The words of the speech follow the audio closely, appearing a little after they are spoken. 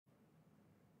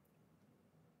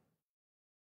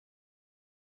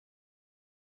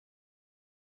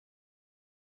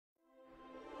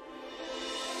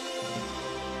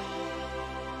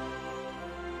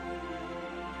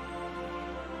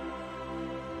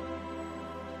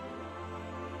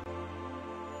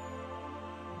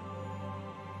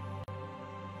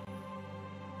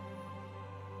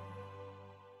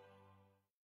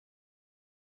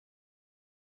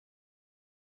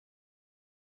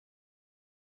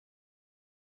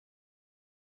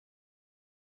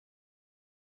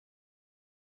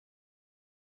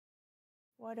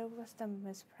Word of wisdom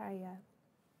is prayer.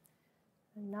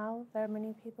 And now there are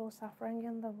many people suffering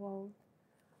in the world.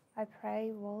 I pray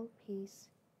world peace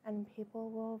and people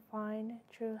will find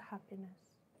true happiness.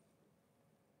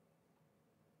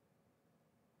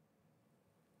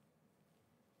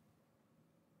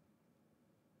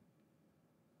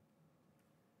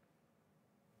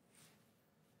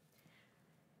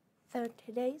 So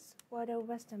today's word of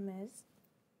wisdom is,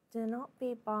 do not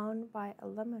be bound by a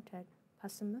limited,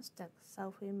 pessimistic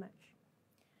self-image.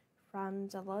 From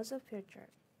the Laws of Future.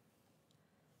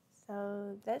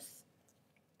 So this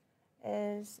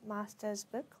is Master's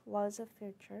book, Laws of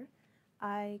Future.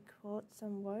 I quote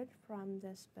some words from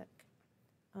this book.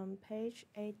 On page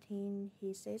 18,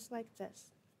 he says like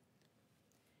this.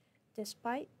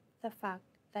 Despite the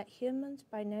fact that humans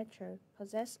by nature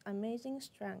possess amazing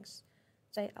strengths,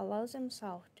 they allow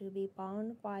themselves to be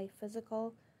bound by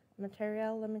physical,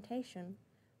 material limitation,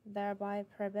 thereby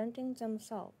preventing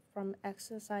themselves from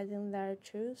exercising their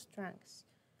true strengths.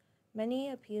 Many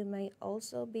of you may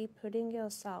also be putting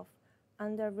yourself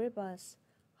under rigorous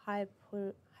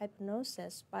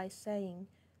hypnosis by saying,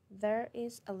 there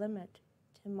is a limit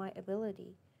to my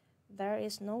ability. There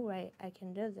is no way I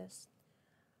can do this.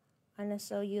 And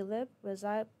so you live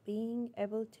without being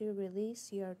able to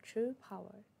release your true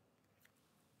power.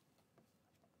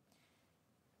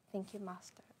 Thank you,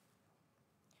 Master.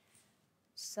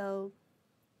 So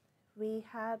we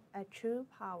have a true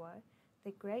power,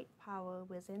 the great power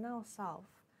within ourselves,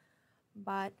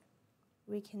 but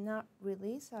we cannot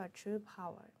release our true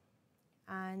power.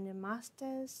 And the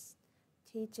Masters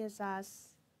teaches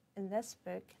us in this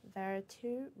book there are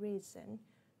two reasons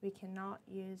we cannot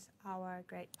use our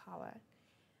great power.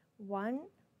 One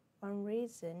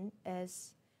reason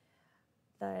is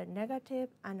the negative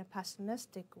and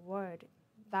pessimistic word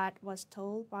that was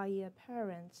told by your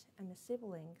parents and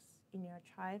siblings in your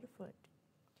childhood.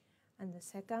 And the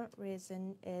second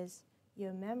reason is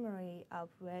your memory of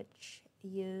which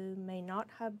you may not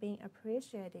have been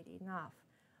appreciated enough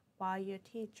by your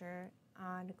teacher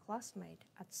and classmate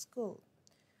at school.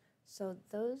 So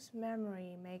those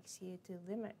memory makes you to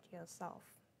limit yourself.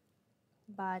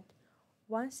 But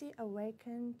once you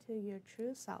awaken to your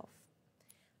true self,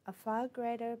 a far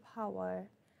greater power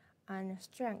and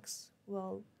strength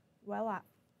will well up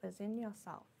within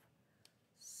yourself.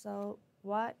 So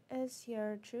what is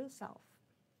your true self?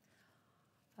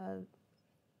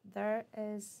 There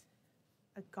is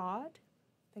a God,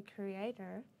 the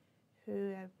Creator,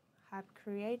 who have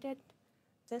created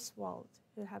this world,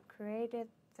 who have created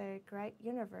the great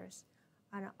universe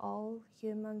and all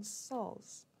human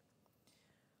souls.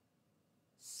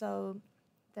 So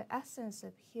the essence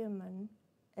of human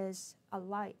is a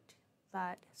light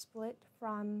that split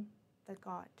from the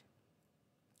God.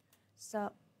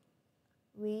 So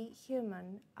we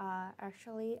human are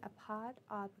actually a part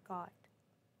of God.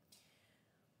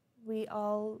 We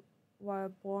all were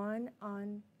born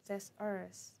on this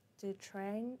earth to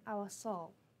train our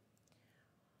soul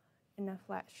in the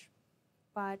flesh.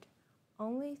 But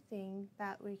only thing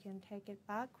that we can take it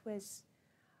back with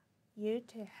you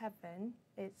to heaven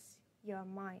is your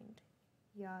mind,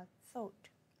 your thought.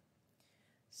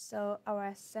 So our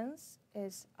essence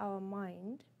is our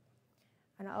mind,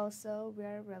 and also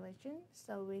we're religion,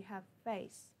 so we have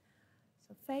faith.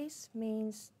 So faith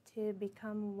means to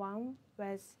become one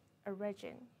with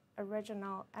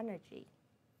original energy.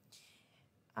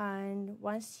 And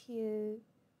once you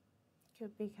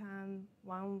could become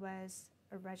one with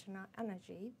original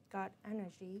energy, God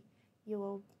energy, you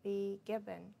will be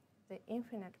given the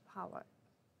infinite power.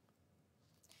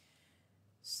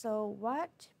 So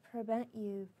what prevents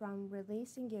you from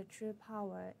releasing your true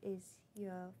power is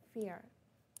your fear.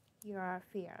 Your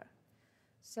fear.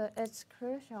 So it's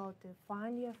crucial to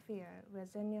find your fear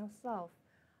within yourself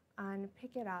and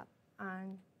pick it up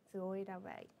and throw it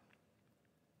away.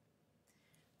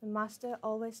 The Master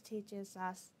always teaches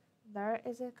us where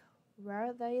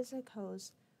there is a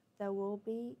cause, there will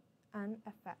be an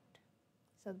effect.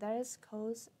 So there is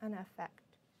cause and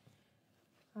effect.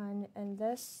 And in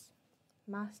this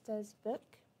Master's book,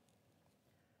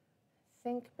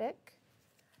 Think Big,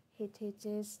 he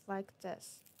teaches like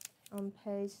this on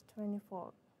page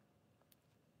 24.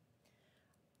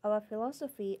 Our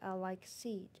philosophy are like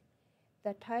seed.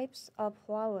 The types of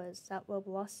flowers that will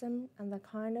blossom and the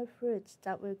kind of fruits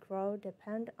that will grow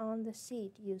depend on the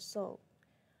seed you sow.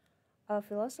 Our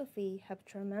philosophy have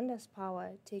tremendous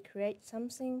power to create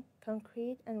something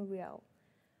concrete and real.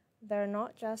 They're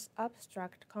not just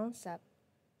abstract concepts.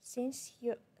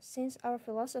 Since our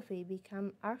philosophy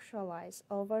become actualized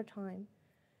over time,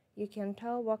 you can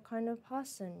tell what kind of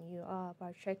person you are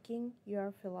by checking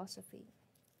your philosophy.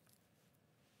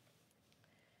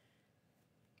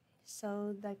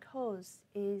 So the cause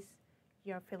is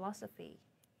your philosophy,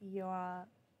 your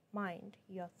mind,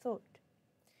 your thought.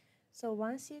 So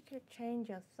once you could change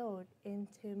your thought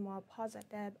into more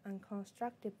positive and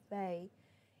constructive way,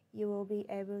 you will be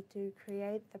able to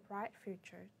create the bright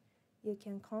future. You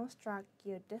can construct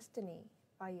your destiny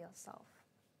by yourself.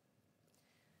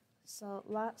 So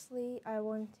lastly, I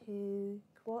want to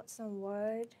quote some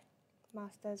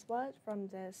master's word from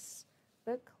this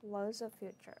book, Laws of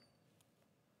Future.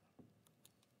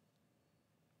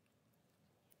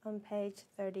 On page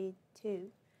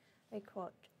 32, I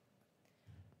quote,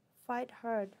 "Fight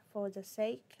hard for the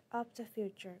sake of the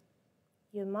future.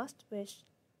 You must wish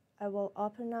I will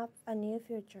open up a new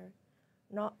future,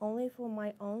 not only for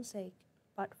my own sake,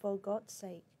 but for God's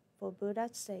sake, for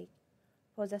Buddha's sake,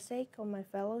 for the sake of my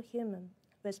fellow human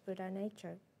with Buddha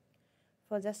nature,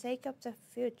 for the sake of the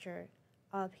future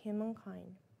of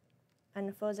humankind,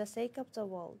 and for the sake of the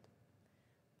world.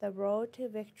 The road to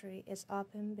victory is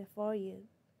open before you.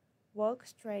 Walk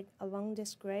straight along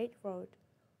this great road.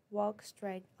 Walk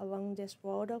straight along this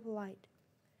road of light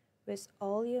with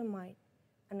all your might,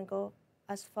 and go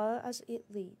as far as it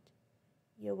leads.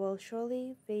 You will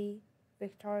surely be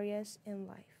victorious in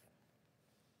life."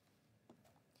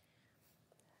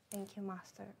 Thank you,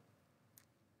 Master.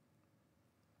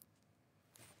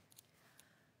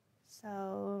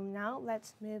 So now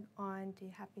let's move on to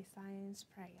Happy Science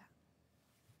Prayer.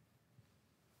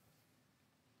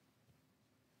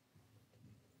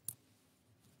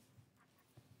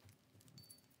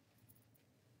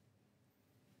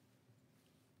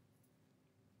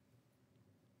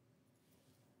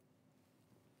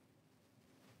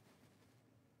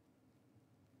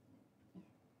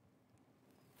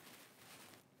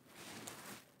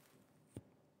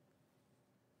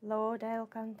 Lord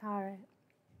Alcantara,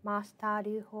 Master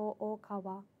Ryuho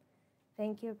Okawa,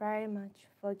 thank you very much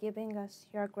for giving us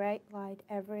your great light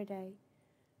every day.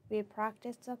 We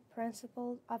practice the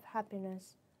principles of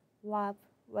happiness, love,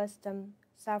 wisdom,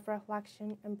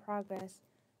 self-reflection, and progress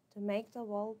to make the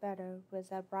world better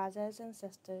with our brothers and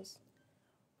sisters.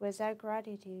 With our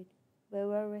gratitude, we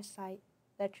will recite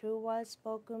the true words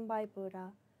spoken by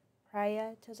Buddha,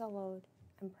 prayer to the Lord,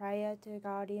 and prayer to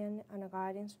Guardian and a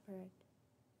Guiding Spirit.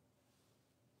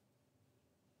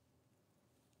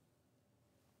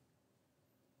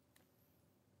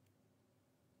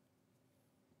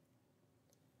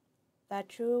 The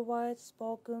true words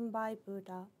spoken by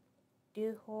Buddha,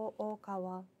 Ryuho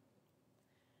Okawa.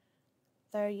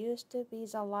 There used to be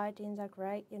the light in the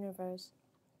great universe.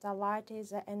 The light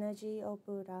is the energy of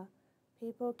Buddha.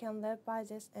 People can live by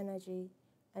this energy,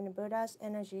 and Buddha's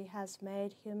energy has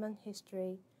made human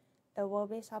history. It will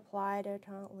be supplied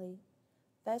eternally.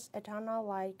 This eternal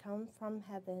light comes from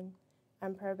heaven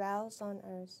and prevails on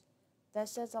earth.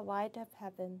 This is the light of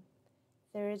heaven.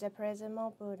 There is a prism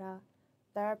of Buddha.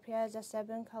 There appears the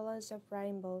 7 colors of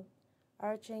rainbow,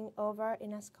 arching over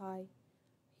in the sky.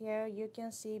 Here you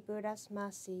can see Buddha's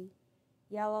mercy.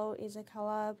 Yellow is the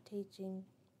color of teaching.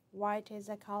 White is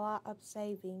the color of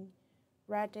saving.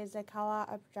 Red is the color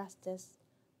of justice.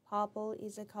 Purple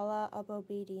is the color of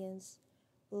obedience.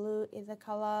 Blue is the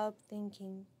color of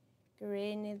thinking.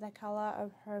 Green is the color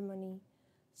of harmony.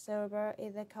 Silver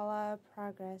is the color of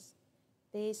progress.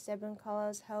 These 7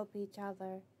 colors help each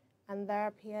other, and there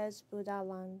appears Buddha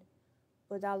land.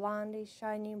 Buddha land is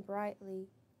shining brightly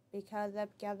because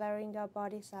of gathering of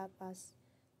bodhisattvas.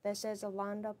 This is a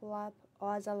land of love,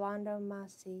 or the land of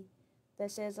mercy.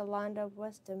 This is a land of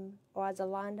wisdom, or the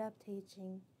land of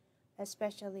teaching.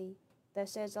 Especially,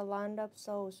 this is a land of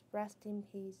souls rest in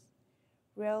peace.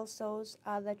 Real souls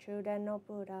are the children of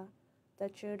Buddha. The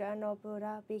children of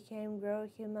Buddha became real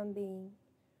human beings.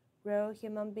 Real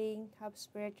human beings have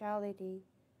spirituality.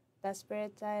 The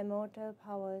spirits are immortal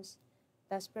powers.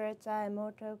 The spirits are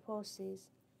immortal forces.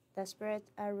 The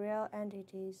spirits are real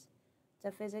entities.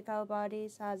 The physical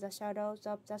bodies are the shadows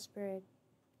of the spirit.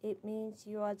 It means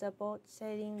you are the boat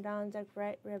sailing down the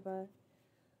great river.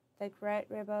 The great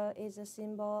river is a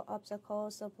symbol of the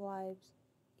course of lives.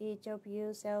 Each of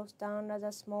you sails down as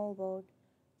a small boat,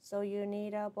 so you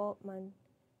need a boatman.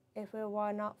 If it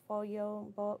were not for your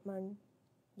boatman,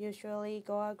 you surely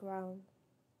go aground.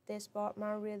 This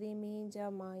boatman really means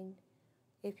your mind.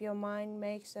 If your mind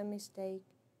makes a mistake,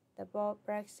 the boat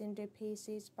breaks into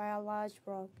pieces by a large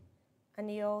rock, and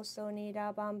you also need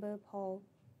a bamboo pole.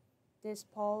 This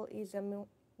pole is the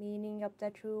meaning of the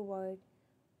true word.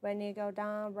 When you go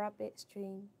down a rapid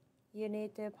stream, you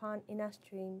need to pond in a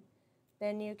stream.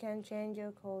 Then you can change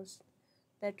your course.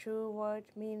 The true word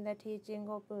means the teaching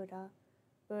of Buddha.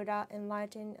 Buddha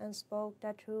enlightened and spoke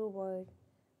the true word,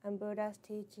 and Buddha's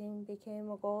teaching became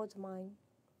a gold mine.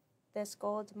 This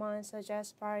gold mine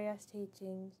suggests various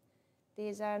teachings.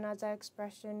 These are another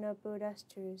expression of Buddha's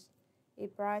truth.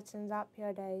 It brightens up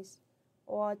your days.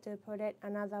 Or to put it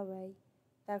another way,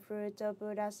 the fruit of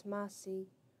Buddha's mercy.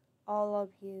 All of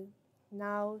you,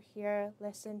 now here,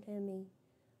 listen to me.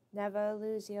 Never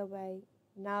lose your way,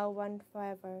 now and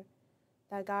forever.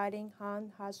 The guiding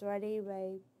hand has already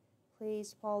waved.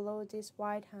 Please follow this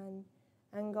white hand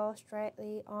and go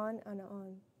straightly on and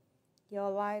on. Your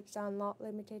lives are not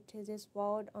limited to this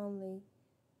world only.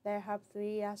 They have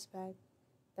three aspects: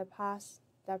 the past,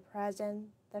 the present,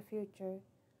 the future.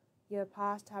 Your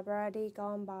past have already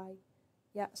gone by,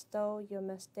 yet still your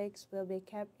mistakes will be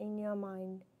kept in your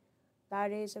mind.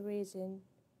 That is the reason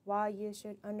why you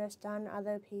should understand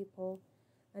other people,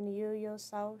 and you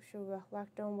yourself should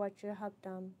reflect on what you have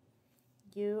done.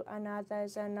 You and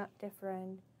others are not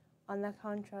different. On the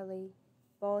contrary,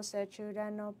 both are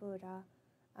children of Buddha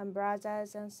and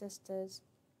brothers and sisters.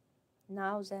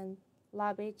 Now then,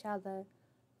 love each other.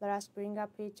 Let us bring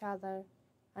up each other,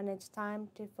 and it's time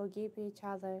to forgive each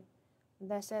other.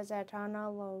 This is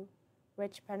eternal law,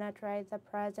 which penetrates the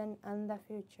present and the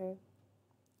future.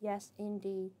 Yes,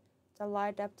 indeed, the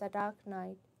light of the dark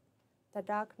night. The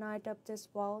dark night of this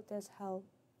world is hell.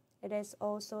 It is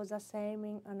also the same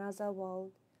in another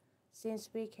world. Since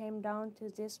we came down to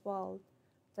this world,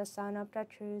 the sun of the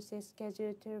truth is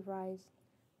scheduled to rise.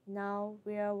 Now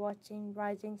we are watching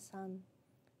rising sun.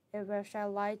 It will shed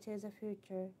light to the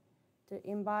future, to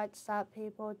invite sad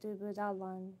people to Buddha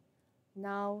land.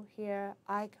 Now here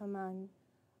I command,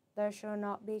 there shall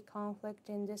not be conflict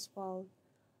in this world.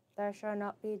 There shall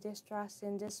not be distress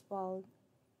in this world.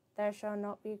 There shall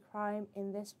not be crime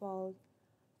in this world.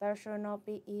 There shall not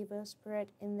be evil spirit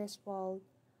in this world.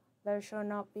 There shall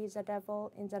not be the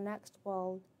devil in the next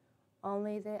world.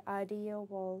 Only the ideal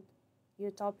world,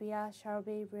 utopia, shall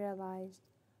be realized.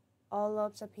 All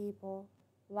of the people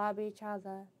love each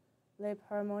other, live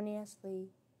harmoniously,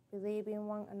 believe in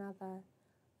one another.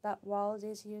 That world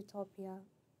is utopia.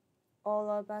 All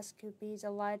of us could be the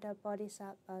light of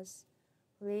bodhisattvas,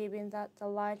 believing that the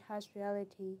light has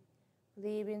reality,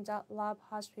 believing that love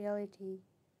has reality,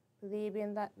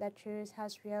 believing that the truth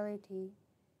has reality.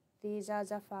 These are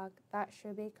the facts that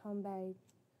should be conveyed.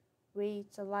 We,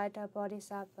 the light of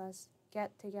bodhisattvas,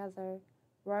 get together,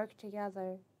 work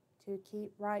together to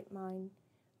keep right mind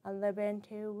and live in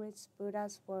tune with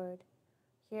Buddha's word.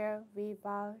 Here we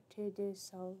vow to do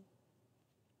so.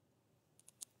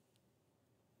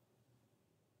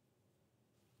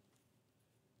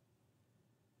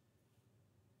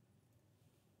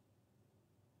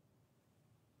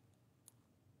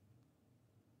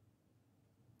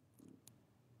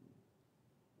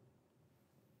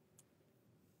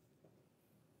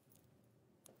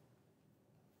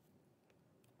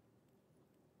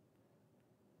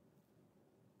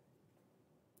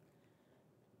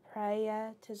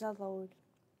 Prayer to the Lord.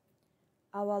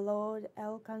 Our Lord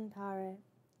Alcantara,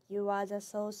 you are the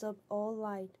source of all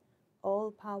light,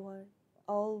 all power,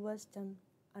 all wisdom,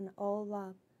 and all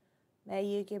love. May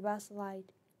you give us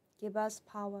light, give us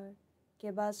power,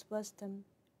 give us wisdom,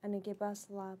 and give us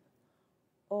love.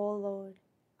 O Lord,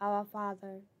 our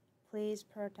Father, please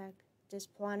protect this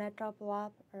planet of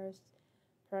love, Earth.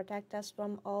 Protect us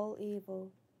from all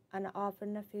evil, and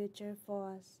open the future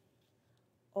for us.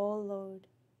 O Lord,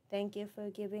 thank you for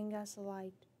giving us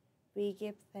light. We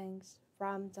give thanks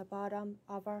from the bottom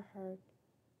of our heart.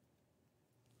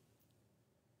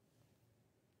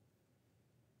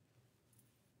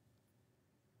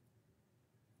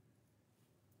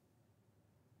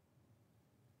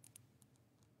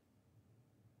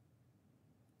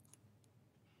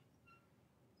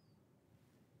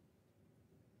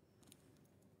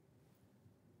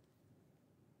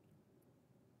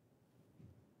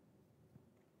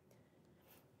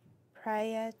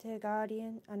 Prayer to a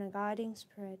guardian and a guiding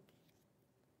spirit.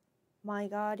 My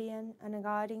guardian and a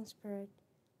guiding spirit,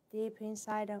 deep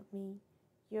inside of me,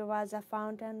 you are the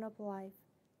fountain of life,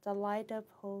 the light of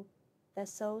hope, the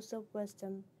source of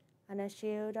wisdom, and a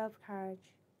shield of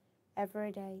courage.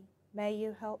 Every day, may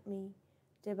you help me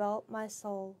develop my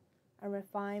soul and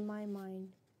refine my mind.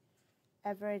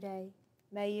 Every day,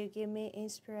 may you give me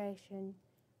inspiration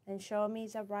and show me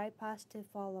the right path to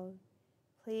follow.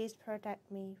 Please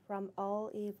protect me from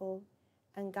all evil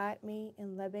and guide me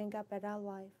in living a better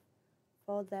life.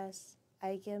 For this,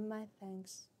 I give my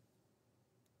thanks.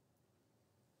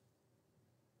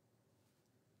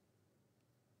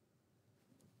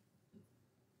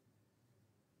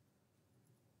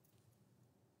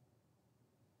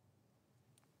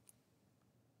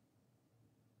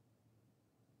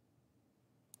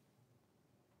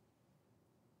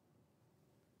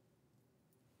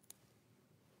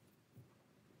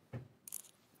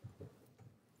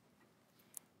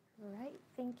 All right,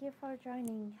 thank you for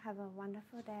joining. Have a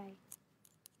wonderful day.